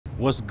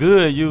What's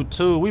good,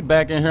 YouTube? We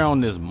back in here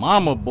on this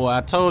mama boy.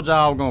 I told y'all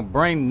I was gonna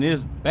bring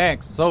this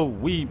back, so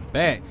we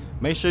back.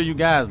 Make sure you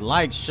guys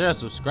like, share,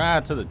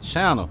 subscribe to the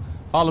channel.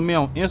 Follow me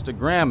on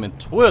Instagram and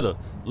Twitter.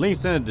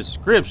 Links in the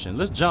description.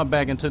 Let's jump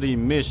back into these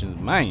missions,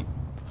 man.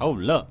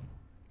 Hold up.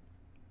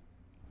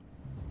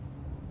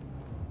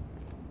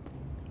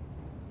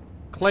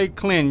 Clay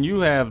Clinton,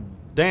 you have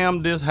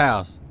damned this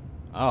house.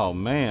 Oh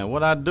man,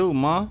 what I do,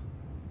 ma?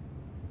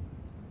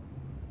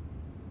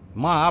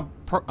 Ma,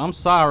 I'm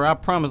sorry. I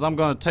promise I'm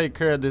gonna take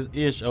care of this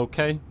ish,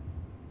 okay?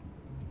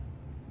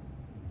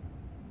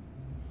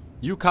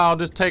 You call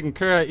this taking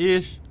care of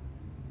ish?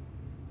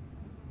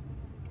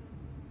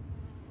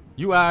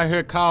 You out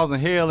here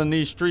causing hell in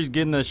these streets,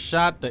 getting us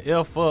shot the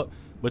F up,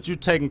 but you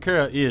taking care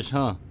of ish,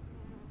 huh?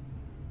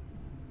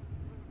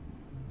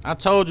 I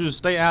told you to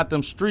stay out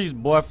them streets,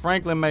 boy.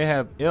 Franklin may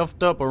have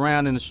effed up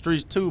around in the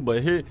streets too,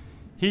 but here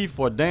he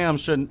for damn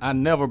sure I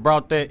never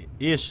brought that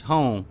ish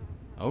home.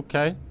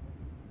 Okay.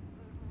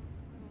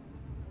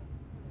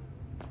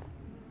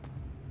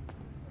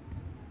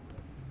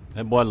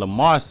 That boy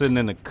Lamar sitting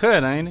in the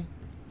cut, ain't he?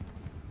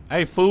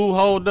 Hey, fool,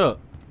 hold up.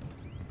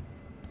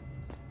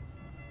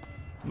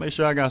 Make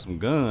sure I got some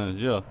guns,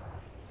 yeah.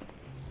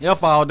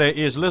 F all that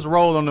ish. Let's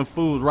roll on them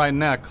fools right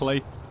now,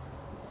 Clay.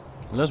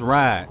 Let's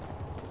ride.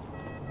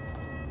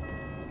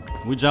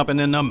 We jumping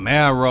in the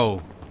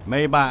marrow.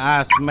 Made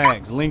by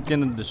iSmacks. Link in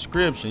the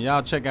description.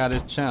 Y'all check out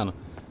his channel.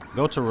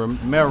 Go to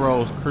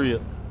Romero's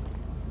crib.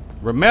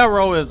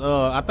 Romero is,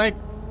 I think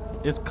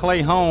it's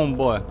Clay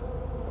homeboy.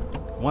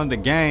 One of the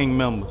gang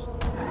members.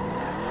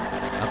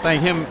 I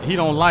think he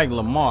don't like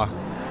Lamar.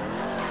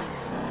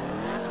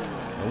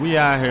 But we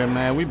out here,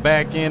 man. We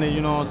back in it,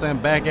 you know what I'm saying?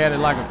 Back at it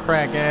like a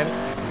crack at it.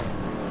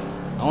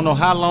 I don't know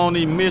how long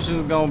these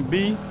missions gonna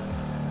be,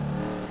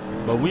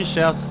 but we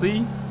shall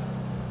see.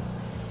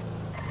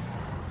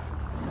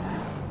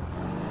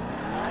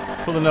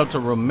 Pulling up to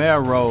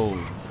Romero.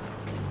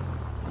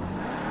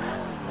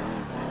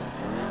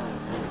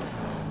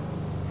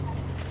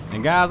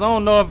 And guys, I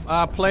don't know if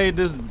I played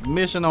this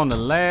mission on the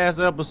last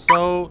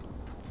episode.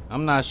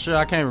 I'm not sure.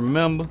 I can't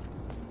remember.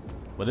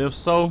 But if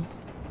so,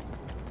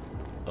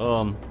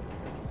 I'm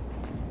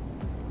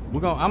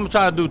gonna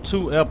try to do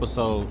 2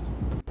 episodes.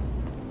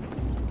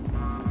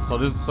 So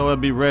it'll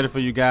be ready for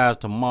you guys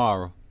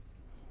tomorrow.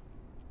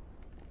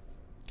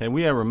 Okay,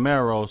 we at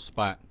Romero's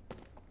spot.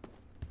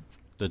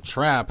 The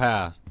trap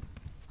house.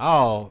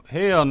 Oh,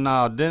 hell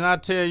no. Didn't I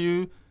tell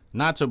you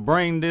not to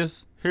bring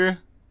this here?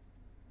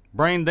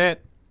 Bring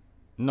that?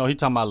 No, he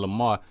talking about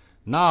Lamar.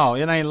 No,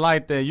 it ain't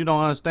like that. You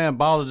don't understand.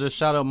 Ballers just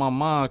shot up my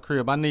mom's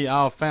crib. I need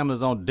all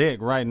families on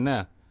deck right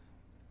now.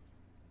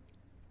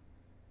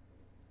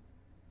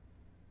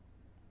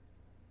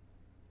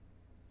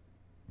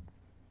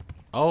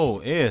 Oh,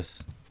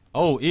 S.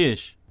 Oh,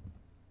 ish.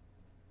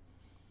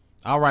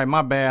 All right,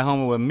 my bad,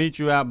 homie. We'll meet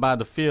you out by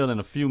the field in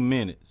a few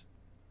minutes.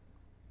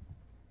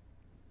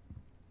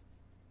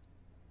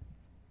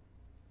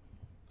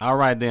 All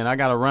right, then. I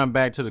got to run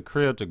back to the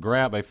crib to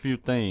grab a few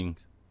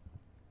things.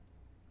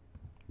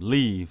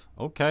 Leave.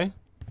 Okay.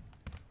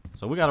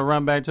 So we got to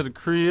run back to the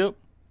crib.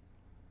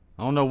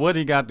 I don't know what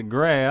he got to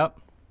grab.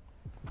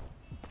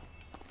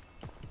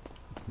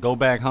 Go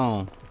back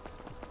home.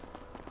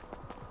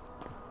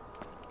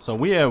 So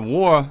we at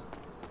war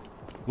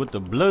with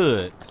the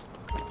Bloods,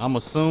 I'm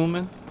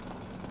assuming.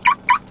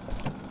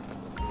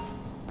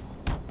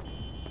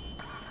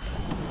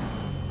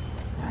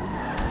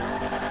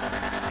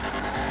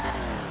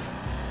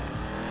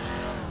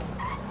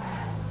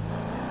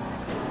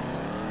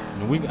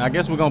 I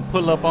guess we're gonna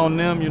pull up on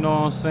them, you know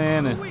what I'm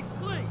saying, and we're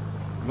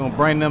gonna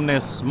bring them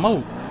that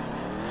smoke.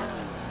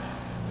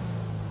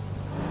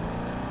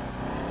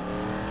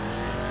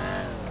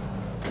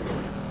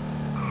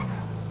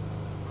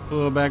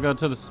 Pull back up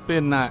to the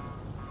spit knot.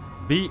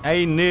 Be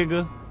a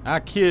nigga. I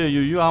kill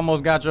you. You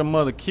almost got your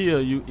mother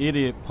killed, you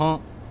idiot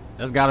punk.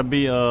 That's gotta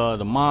be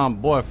the mom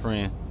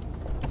boyfriend.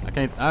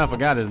 I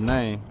forgot his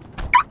name.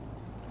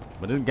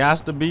 But it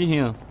got to be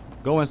him.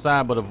 Go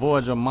inside but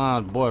avoid your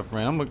mom's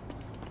boyfriend.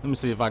 Let me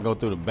see if I go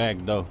through the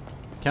back door.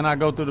 Can I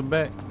go through the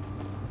back?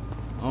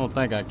 I don't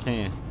think I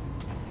can.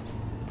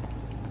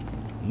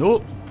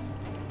 Nope.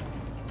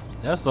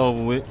 That's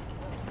over with.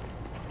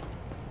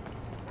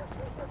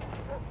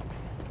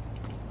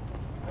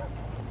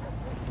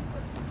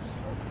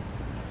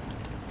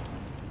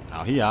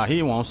 Oh,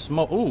 he won't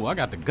smoke. Ooh, I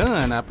got the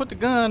gun now. Put the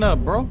gun up,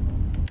 bro.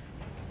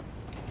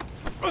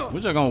 We're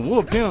just gonna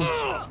whoop him.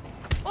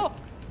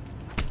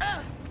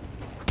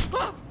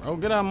 Bro,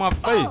 get out of my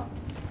face.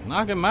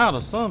 Knock him out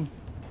or something.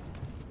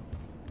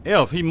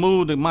 Elf, he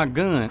moved my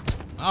gun.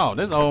 Oh,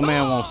 this old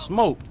man won't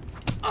smoke.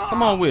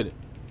 Come on with it.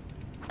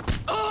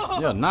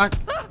 Yeah, knock.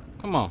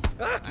 Come on.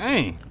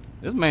 Dang.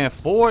 This man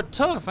Ford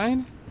tough,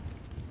 ain't he?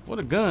 What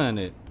a gun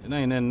it. It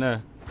ain't in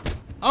there.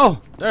 Oh,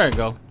 there you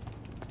go.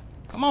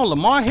 Come on,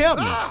 Lamar, help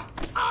me.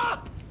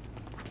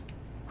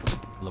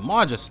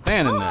 Lamar just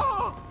standing there.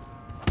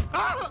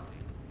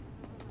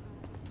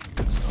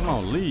 Come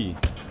on, leave.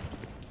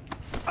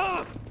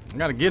 I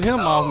gotta get him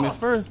off me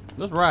first.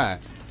 Let's ride.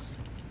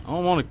 I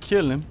don't want to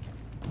kill him.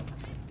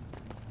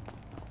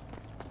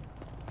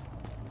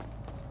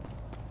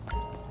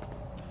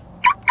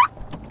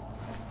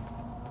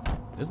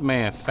 This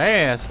man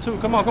fast too.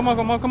 Come on, come on,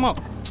 come on, come on.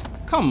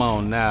 Come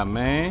on now,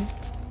 man.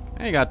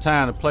 I ain't got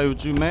time to play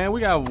with you, man.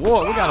 We got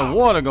war. We got a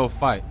war to go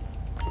fight.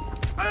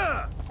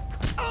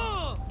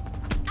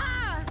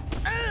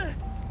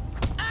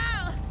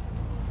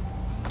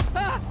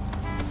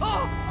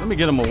 Let me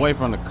get him away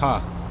from the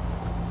car.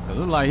 Cause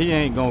it's like he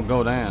ain't gonna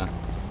go down.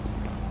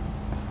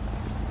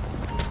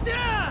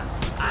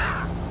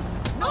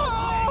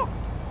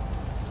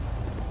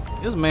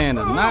 This man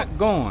is not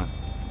going.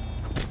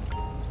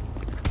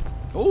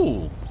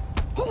 Ooh.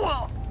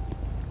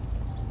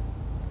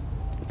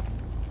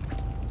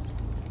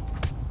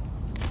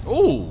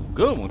 Ooh,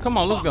 good one. Come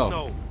on, let's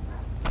go.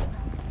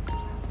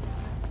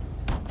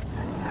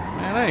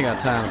 Man, I ain't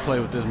got time to play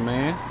with this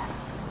man.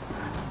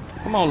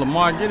 Come on,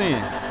 Lamar, get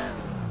in.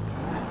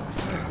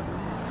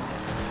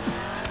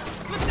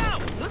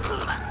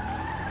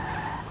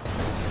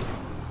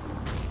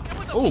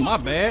 Oh, my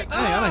bad.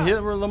 Dang, I done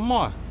hit with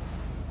Lamar.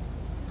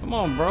 Come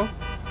on, bro.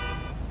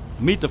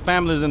 Meet the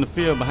families in the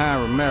field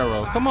behind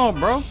Romero. Come on,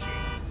 bro.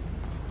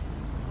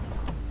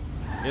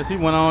 Guess he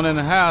went on in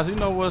the house. He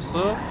know what's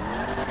up.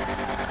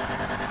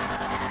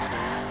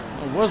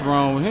 Oh, what's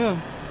wrong with him?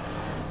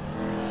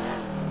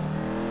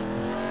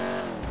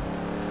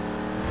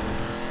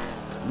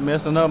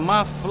 Messing up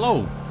my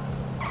flow.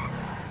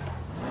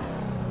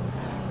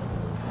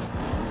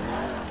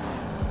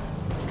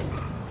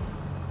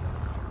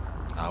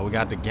 Oh, we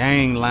got the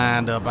gang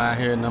lined up out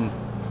here in them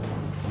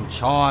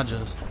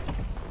Chargers.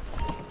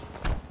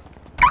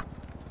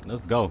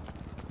 Let's go.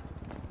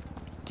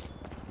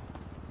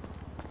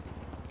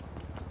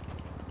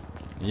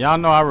 Y'all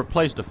know I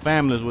replaced the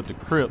families with the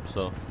Crips,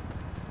 so.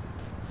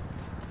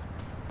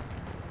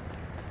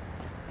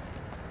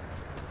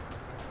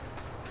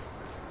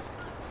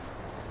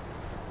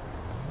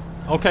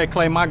 Okay,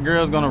 Clay, my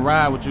girl's gonna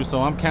ride with you,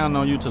 so I'm counting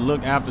on you to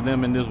look after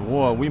them in this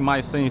war. We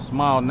might seem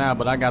small now,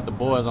 but I got the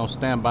boys on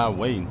standby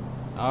waiting.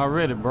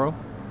 Already, bro.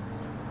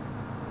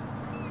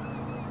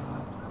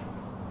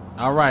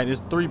 Alright,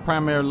 it's 3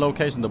 primary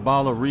locations the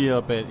baller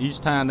re-up at. Each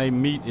time they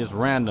meet is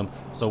random,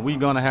 so we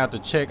gonna have to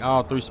check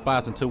all 3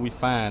 spots until we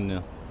find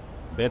them.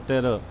 Bet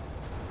that up.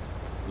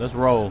 Let's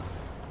roll.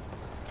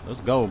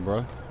 Let's go,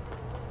 bro.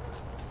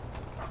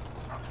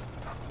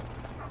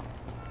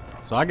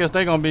 So I guess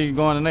they gonna be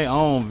going in their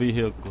own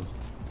vehicles,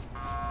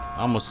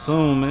 I'm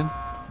assuming.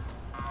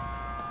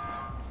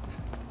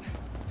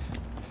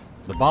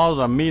 The balls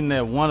are meeting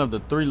at one of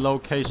the 3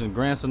 locations: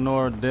 Grand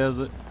Sonora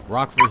Desert,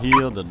 Rockford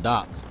Hill, the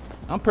docks.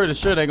 I'm pretty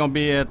sure they're gonna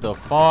be at the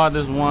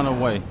farthest one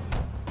away.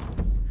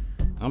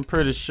 I'm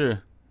pretty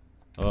sure.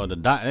 The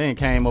dot, they ain't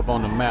came up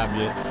on the map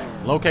yet.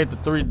 Locate the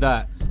 3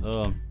 dots.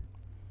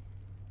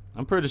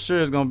 I'm pretty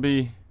sure it's gonna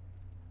be.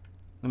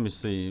 Let me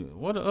see.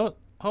 What?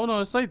 Hold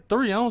on. It say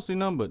 3. I don't see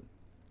nothing but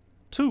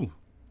 2.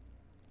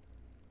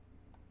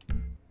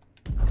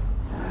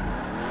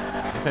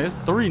 Okay, it's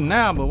 3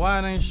 now, but why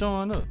it ain't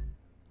showing up?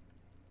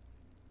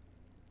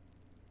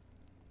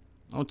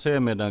 Don't tell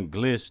me it done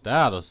glitched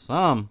out or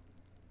something.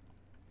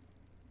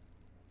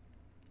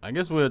 I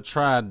guess we'll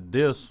try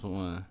this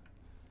one.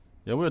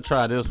 Yeah, we'll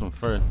try this one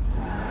first.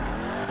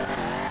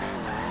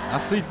 I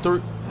see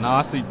 3. No,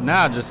 I see,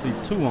 now I just see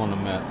 2 on the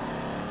map.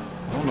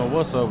 I don't know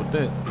what's up with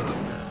that.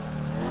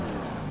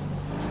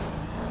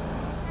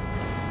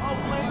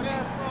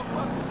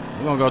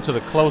 We're gonna go to the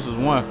closest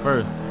one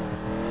first.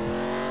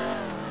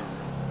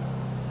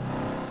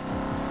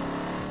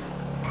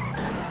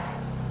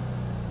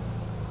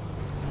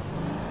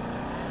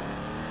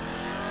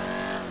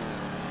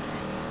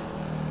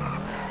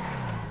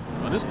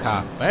 Oh, this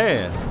car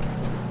fast.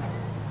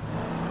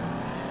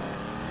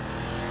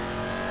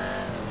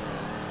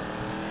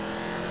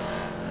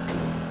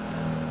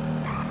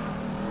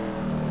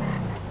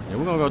 Yeah,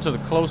 we're gonna go to the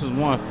closest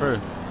one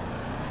first.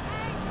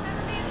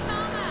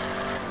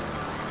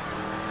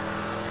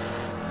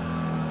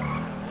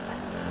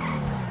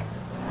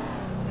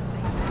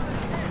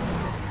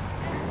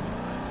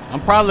 I'm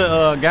probably,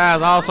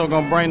 guys, also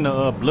gonna bring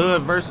the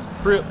Blood versus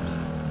Crips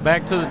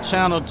back to the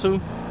channel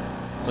too.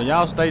 So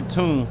y'all stay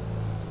tuned.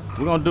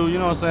 We're gonna do, you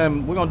know what I'm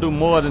saying, we're gonna do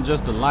more than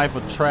just the life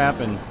of Trap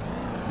and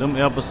them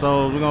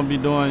episodes. We're gonna be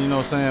doing, you know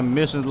what I'm saying,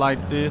 missions like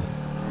this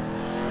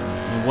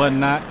and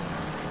whatnot.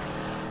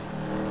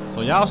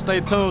 So y'all stay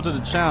tuned to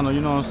the channel,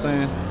 you know what I'm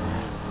saying.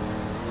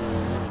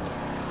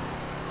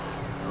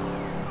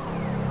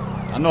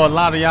 I know a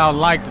lot of y'all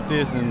liked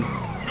this and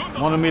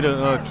wanted me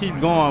to keep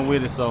going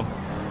with it, so.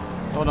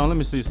 Hold on, let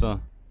me see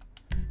some.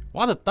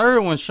 Why the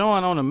 3rd one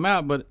showing on the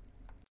map, but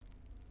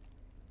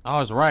oh,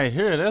 it's right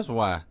here. That's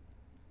why.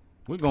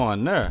 We're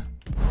going there.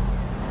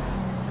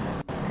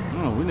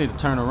 We need to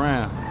turn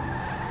around.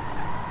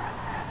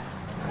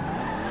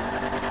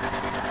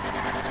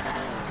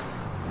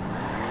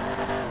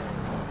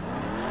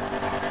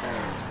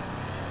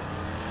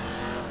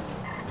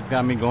 It's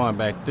got me going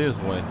back this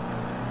way.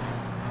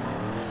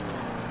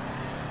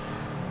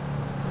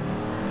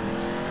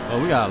 Oh,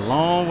 we got a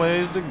long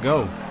ways to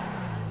go.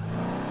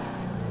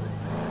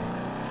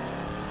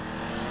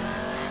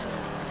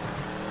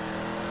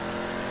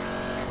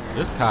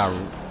 This car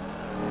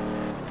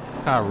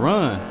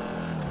run.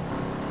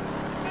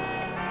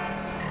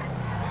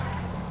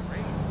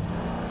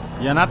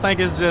 Yeah, and I think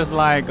it's just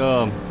like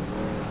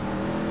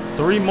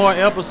 3 more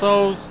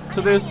episodes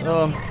to this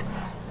to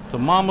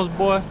Mama's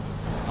Boy.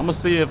 I'm gonna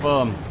see if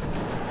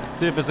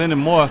it's any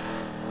more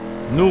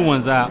new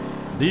ones out.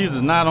 These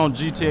is not on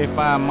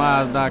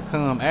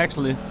GTA5mods.com.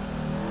 Actually,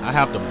 I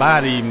have to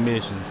buy these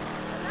missions.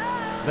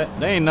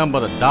 They ain't nothing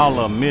but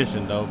 $1 a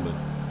mission though, but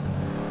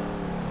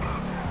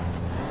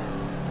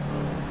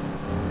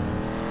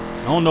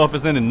I don't know if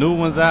it's any new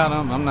ones out.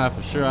 I'm not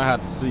for sure. I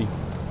have to see.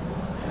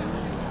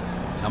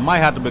 I might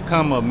have to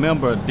become a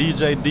member of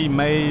DJ D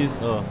Mays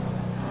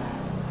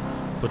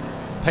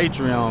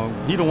Patreon.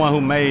 He the one who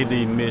made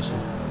these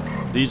missions.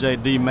 DJ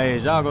D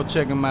Mays. Y'all go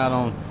check him out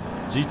on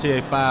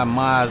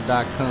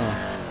GTA5mods.com.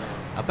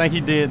 I think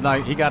he did,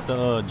 like, he got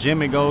the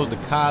Jimmy Goes to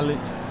College.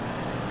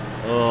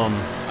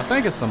 I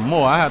think it's some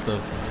more. I have to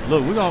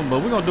look. We're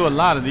gonna do a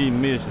lot of these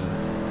missions.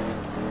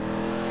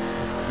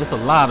 Just a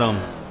lot of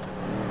them.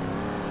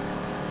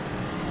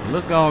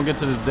 Let's go and get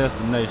to this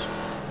destination.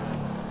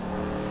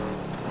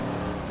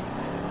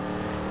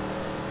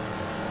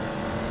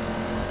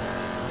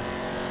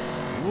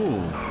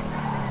 Ooh,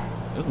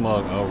 this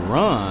mug a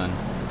run.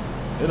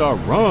 It'll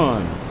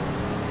run.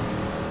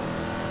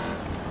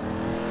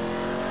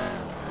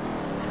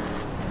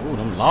 Ooh,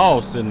 them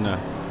laws sitting there.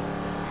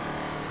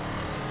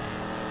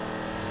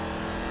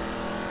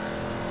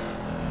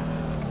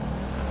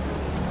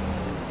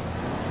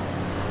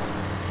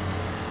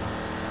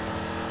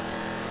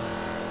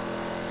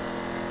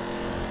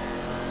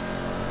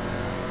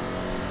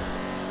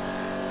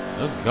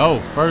 Let's go,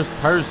 first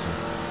person.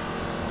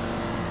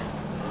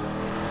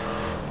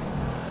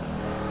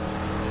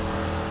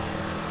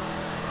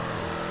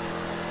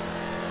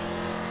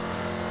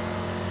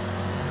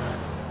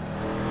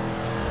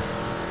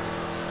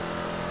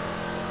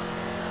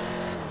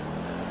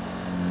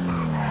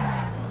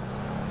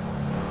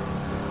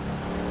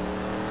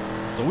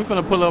 So we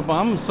finna pull up,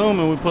 I'm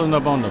assuming we're pulling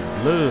up on the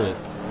blood.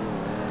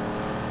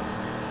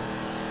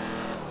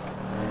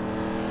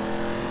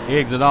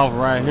 Exit off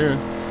right here.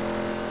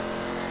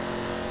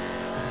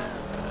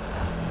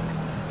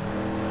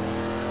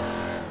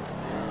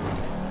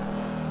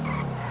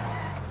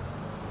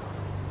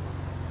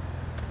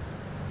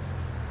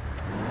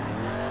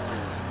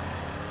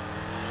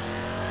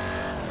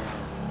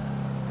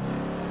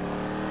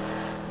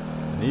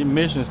 These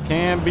missions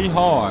can be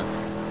hard.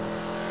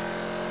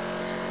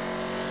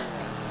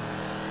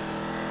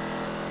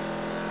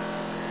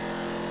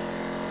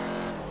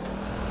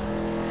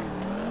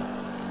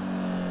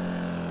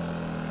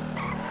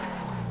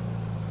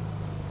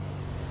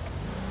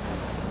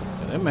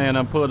 That man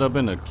done pulled up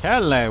in the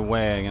Cadillac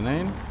wagon,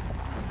 ain't he?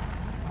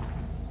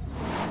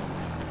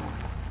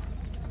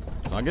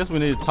 So I guess we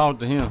need to talk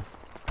to him.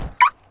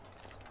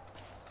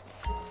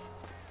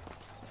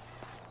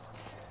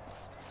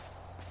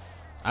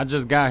 I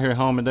just got here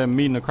home and they're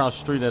meeting across the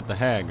street at the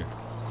Haggard.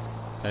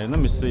 Hey, let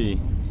me see.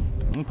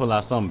 I'm gonna pull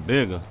out something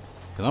bigger.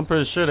 Cause I'm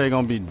pretty sure they're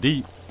gonna be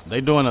deep. They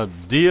doing a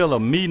deal, a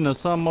meeting or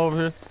something over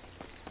here.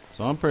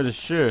 So I'm pretty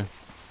sure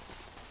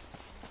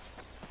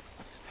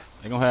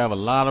they're gonna have a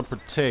lot of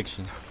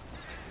protection.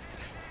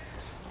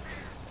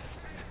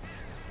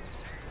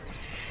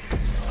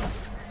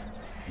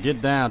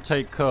 Get down,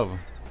 take cover.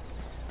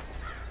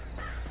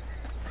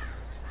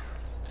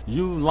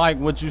 You like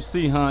what you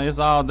see, huh? It's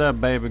all there,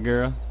 baby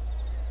girl.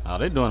 Oh,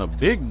 they doing a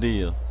big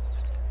deal.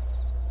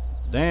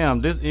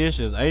 Damn, this ish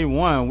is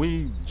A1.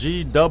 We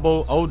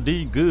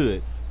G-double-O-D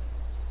good.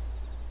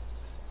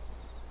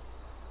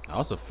 Oh,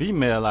 it's a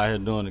female out here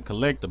doing it.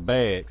 Collect the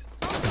bags.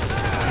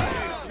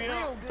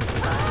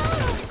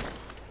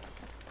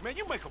 Man,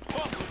 you make a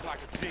punk look like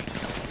a G.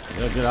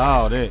 They'll get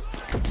all that.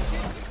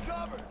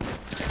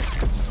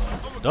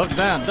 Duck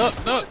down, duck,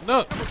 duck,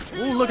 duck.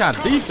 Ooh, look how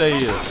deep they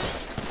is.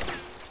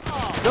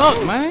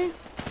 Duck, man.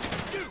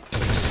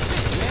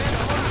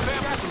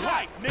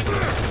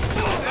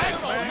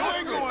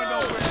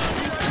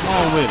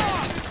 Come on with it.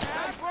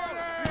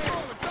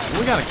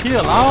 We gotta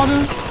kill all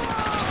them.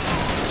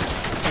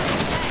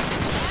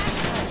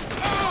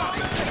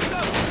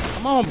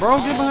 Come on, bro,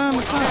 get behind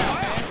the car.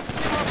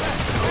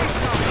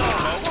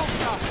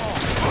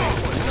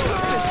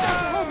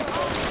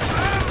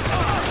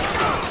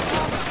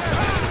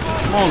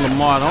 Come on,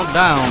 Lamar, don't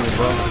die on me,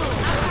 bro.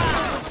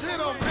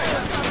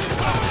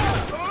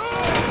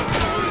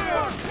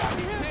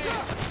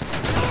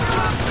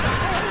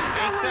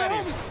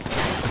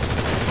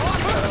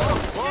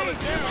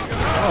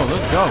 Oh,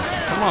 let's go.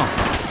 Come on.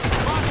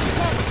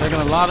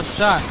 Taking a lot of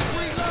shots.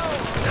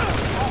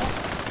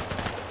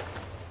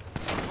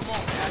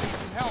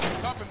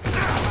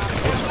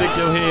 Don't stick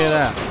your head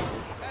out.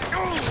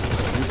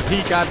 You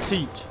peek, I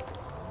teach.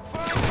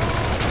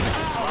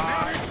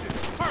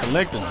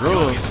 Collect the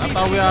drugs. I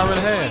thought we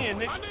already had.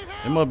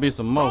 There must be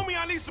some more. Bro,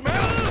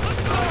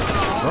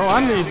 I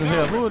need some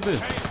help. Who is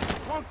this?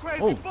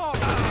 Oh,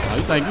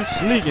 you think you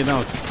sneaking,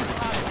 don't you?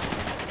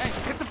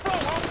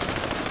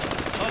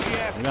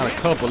 We got a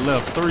couple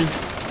left, 3.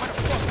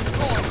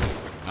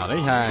 Oh, they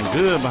hiding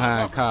good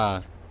behind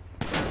cars.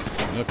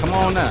 Yeah, come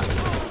on now.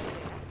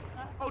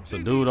 It's a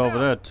dude over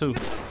there too.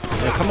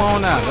 Yeah, come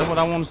on now. That's what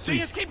I want to see.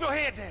 Keep your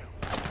head down.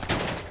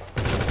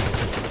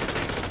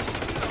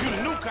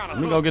 Let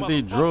me go get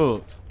these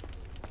drugs.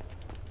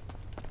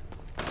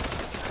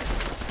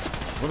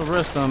 Where the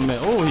rest of them at?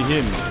 Oh, he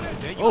hit me.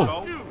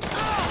 Oh.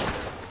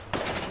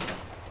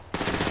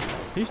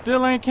 He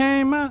still ain't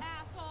came out?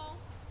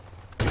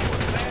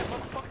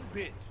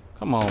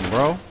 Come on,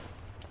 bro.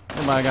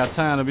 Nobody got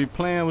time to be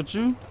playing with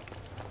you.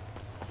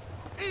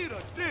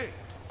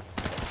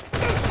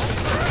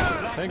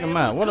 Take him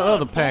out. What the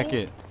other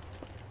packet?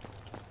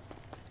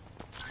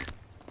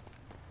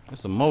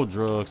 There's some more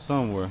drugs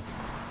somewhere.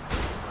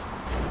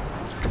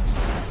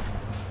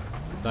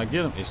 Did I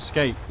get him?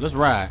 Escape. Let's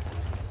ride.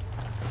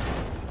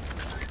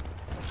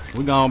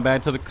 We going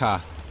back to the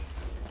car.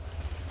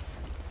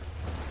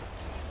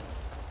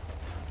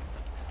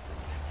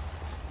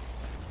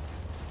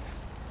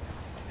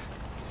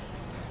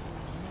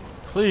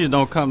 Please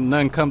don't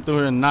nothing come through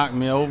here and knock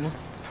me over.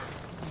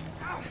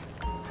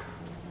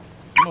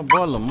 My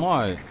boy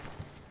Lamar.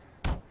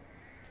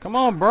 Come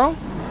on, bro.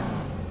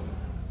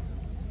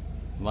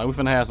 Like we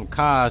finna have some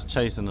cars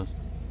chasing us.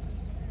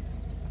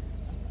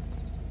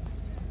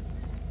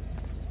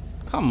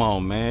 Come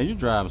on, man. You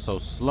driving so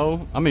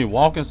slow. I mean,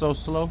 walking so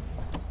slow.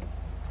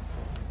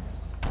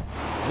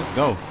 Let's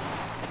go.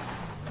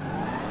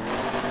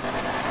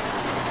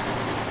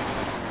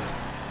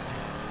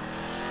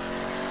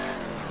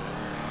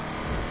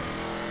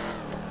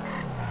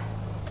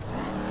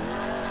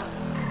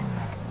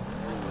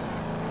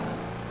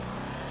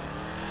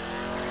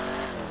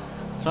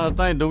 Trying to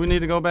think, do we need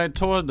to go back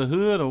towards the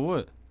hood or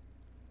what?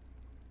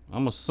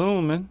 I'm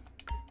assuming.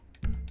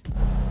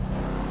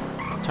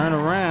 Turn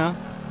around.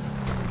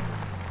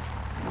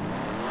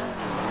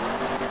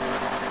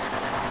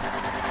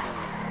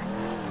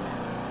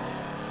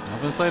 I'm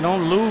gonna say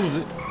don't lose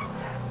it.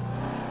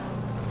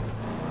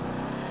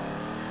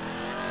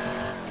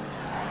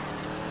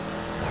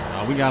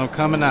 Oh, we got them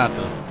coming out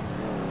there.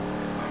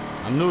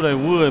 I knew they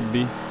would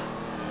be.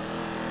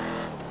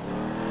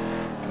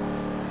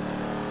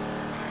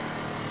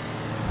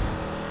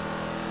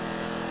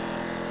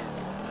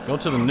 Go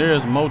to the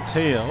nearest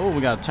motel. Oh,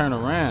 we gotta turn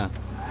around.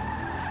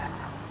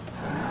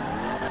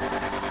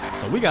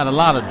 So we got a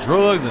lot of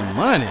drugs and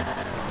money.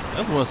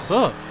 That's what's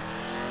up.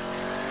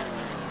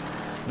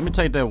 Let me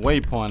take that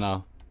waypoint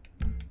off.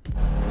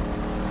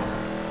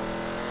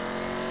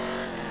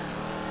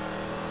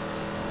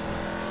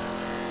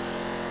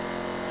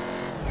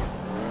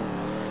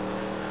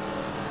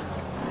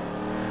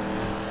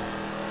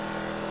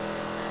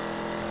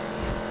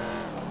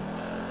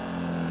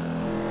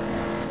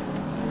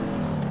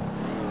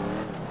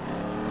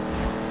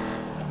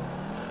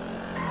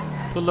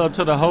 Pull up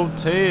to the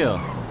hotel.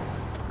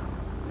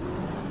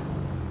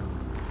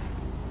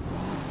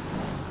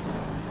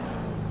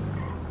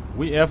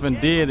 We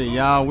effing did it,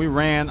 y'all. We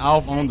ran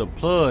off on the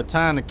plug.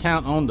 Time to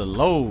count on the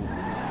load.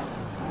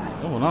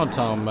 That's what I'm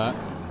talking about.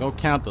 Go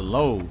count the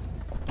load.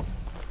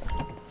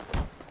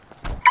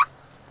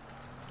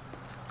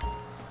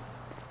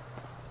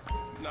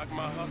 Knock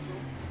my hustle.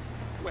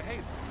 Wait, hey,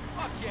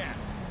 fuck yeah.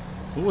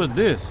 Who is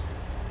this?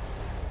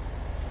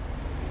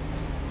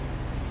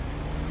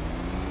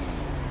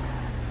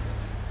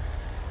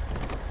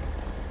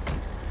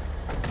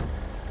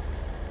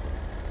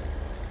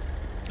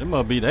 It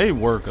must be they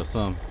work or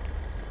something.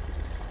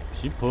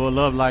 She pulled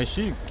up like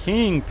she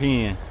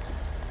kingpin.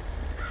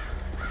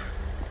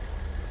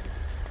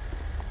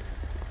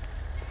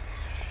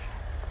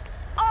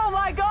 Oh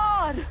my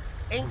God!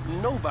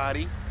 Ain't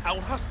nobody out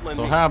hustling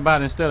So me. how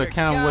about instead of You're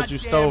counting what you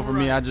stole from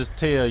me, goddamn I just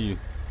tell you.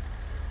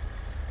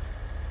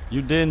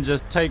 You didn't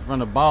just take from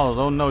the ballers.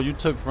 Oh no, you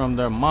took from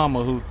their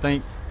mama who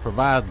think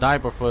provides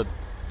diaper for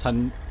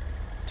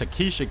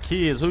Takesha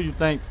kids. Who you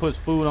think puts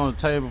food on the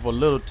table for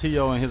little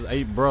T.O. and his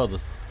 8 brothers?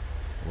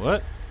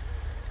 What?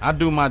 I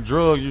do my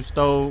drugs, you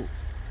stole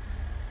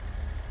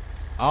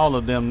all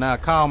of them. Now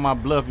call my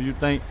bluff if you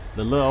think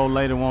the little old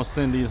lady won't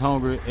send these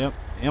hungry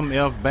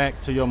MF back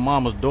to your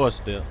mama's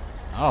doorstep.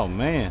 Oh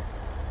man.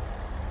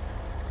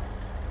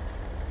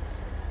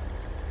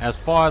 As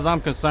far as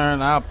I'm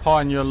concerned, I'll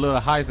pardon your little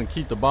heist and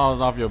keep the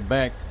balls off your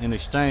backs. In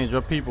exchange,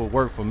 your people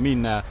work for me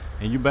now,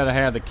 and you better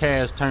have the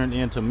cash turned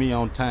into me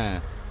on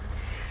time.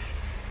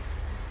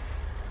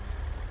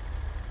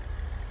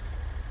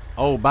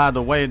 Oh, by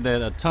the way,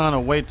 that a ton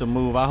of weight to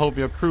move. I hope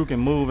your crew can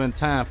move in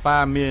time.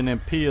 5 million in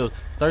pills,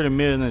 30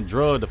 million in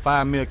drugs. The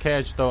 5 million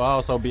cash store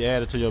also be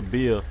added to your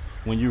bill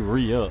when you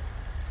re-up.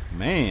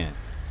 Man,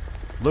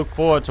 look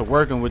forward to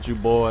working with you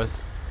boys.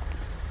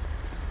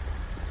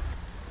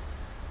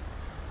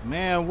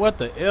 Man, what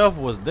the F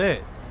was that?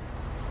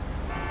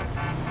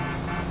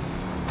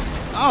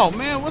 Oh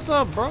man, what's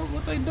up, bro?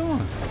 What they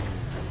doing?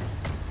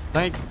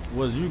 Think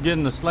was you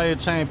getting the slave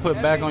chain put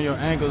back on your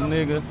ankles,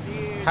 nigga?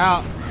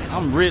 How?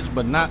 I'm rich,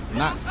 but not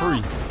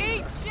free.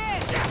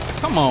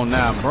 Come on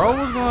now, bro.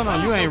 What's going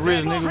on? You ain't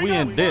rich, nigga. We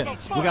in debt.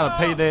 We gotta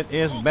pay that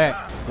S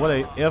back. What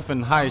a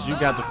effing heist. You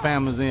got the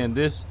families in.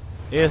 This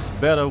S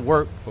better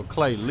work for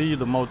Clay. Leave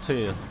the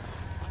motel.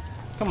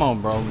 Come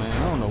on, bro,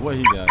 man. I don't know what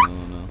he got going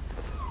on.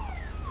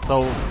 So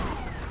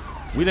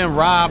we didn't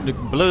rob the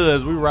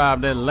Bloods. We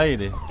robbed that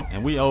lady,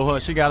 and we owe her.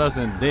 She got us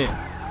in debt,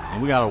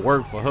 and we gotta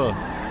work for her.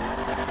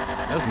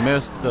 That's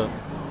messed up.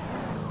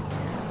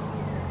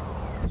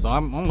 So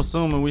I'm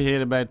assuming we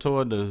headed back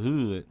toward the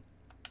hood.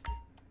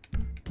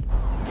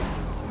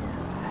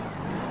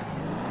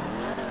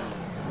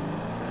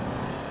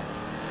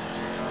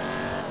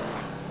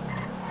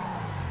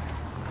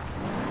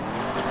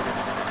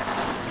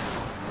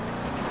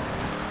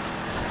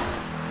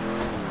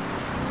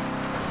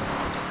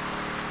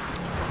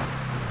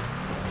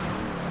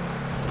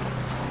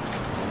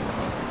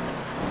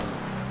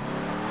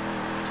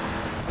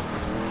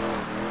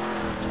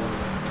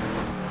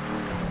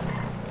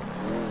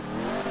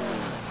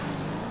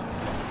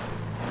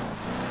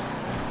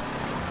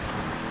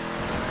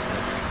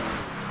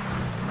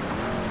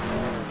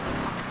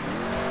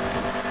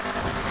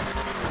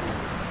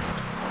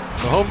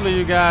 So hopefully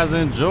you guys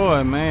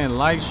enjoy, man.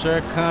 Like, share,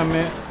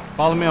 comment.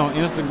 Follow me on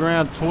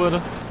Instagram, Twitter.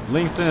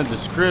 Links in the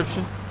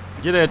description.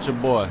 Get at your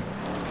boy.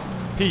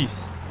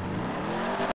 Peace.